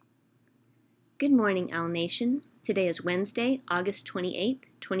Good morning, Owl Nation. Today is Wednesday, August 28th,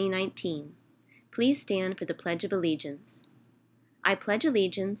 2019. Please stand for the Pledge of Allegiance. I pledge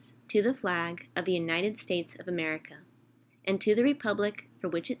allegiance to the flag of the United States of America, and to the republic for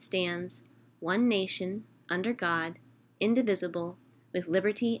which it stands, one nation, under God, indivisible, with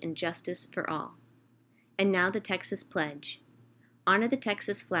liberty and justice for all. And now the Texas Pledge. Honor the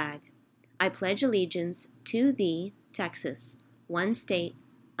Texas flag. I pledge allegiance to thee, Texas, one state,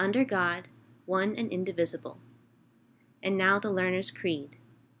 under God, one and indivisible. And now the Learner's Creed.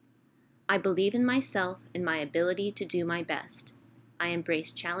 I believe in myself and my ability to do my best. I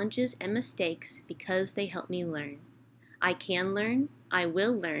embrace challenges and mistakes because they help me learn. I can learn, I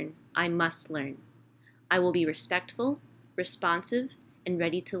will learn, I must learn. I will be respectful, responsive, and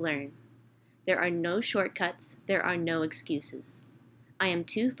ready to learn. There are no shortcuts, there are no excuses. I am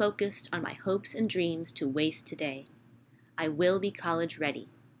too focused on my hopes and dreams to waste today. I will be college ready.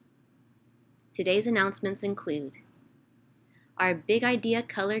 Today's announcements include: our big idea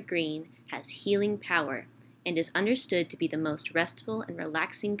color green has healing power and is understood to be the most restful and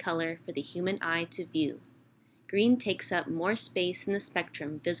relaxing color for the human eye to view. Green takes up more space in the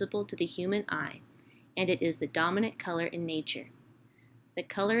spectrum visible to the human eye, and it is the dominant color in nature. The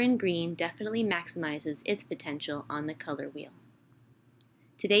color in green definitely maximizes its potential on the color wheel.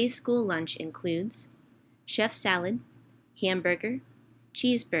 Today's school lunch includes chef salad, hamburger,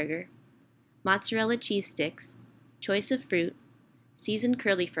 cheeseburger, mozzarella cheese sticks, choice of fruit, seasoned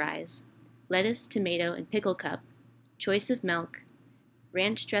curly fries, lettuce, tomato, and pickle cup, choice of milk,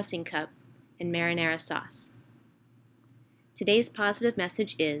 ranch dressing cup, and marinara sauce. Today's positive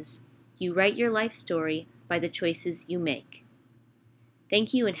message is: you write your life story by the choices you make.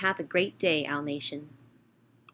 Thank you and have a great day, Owl Nation.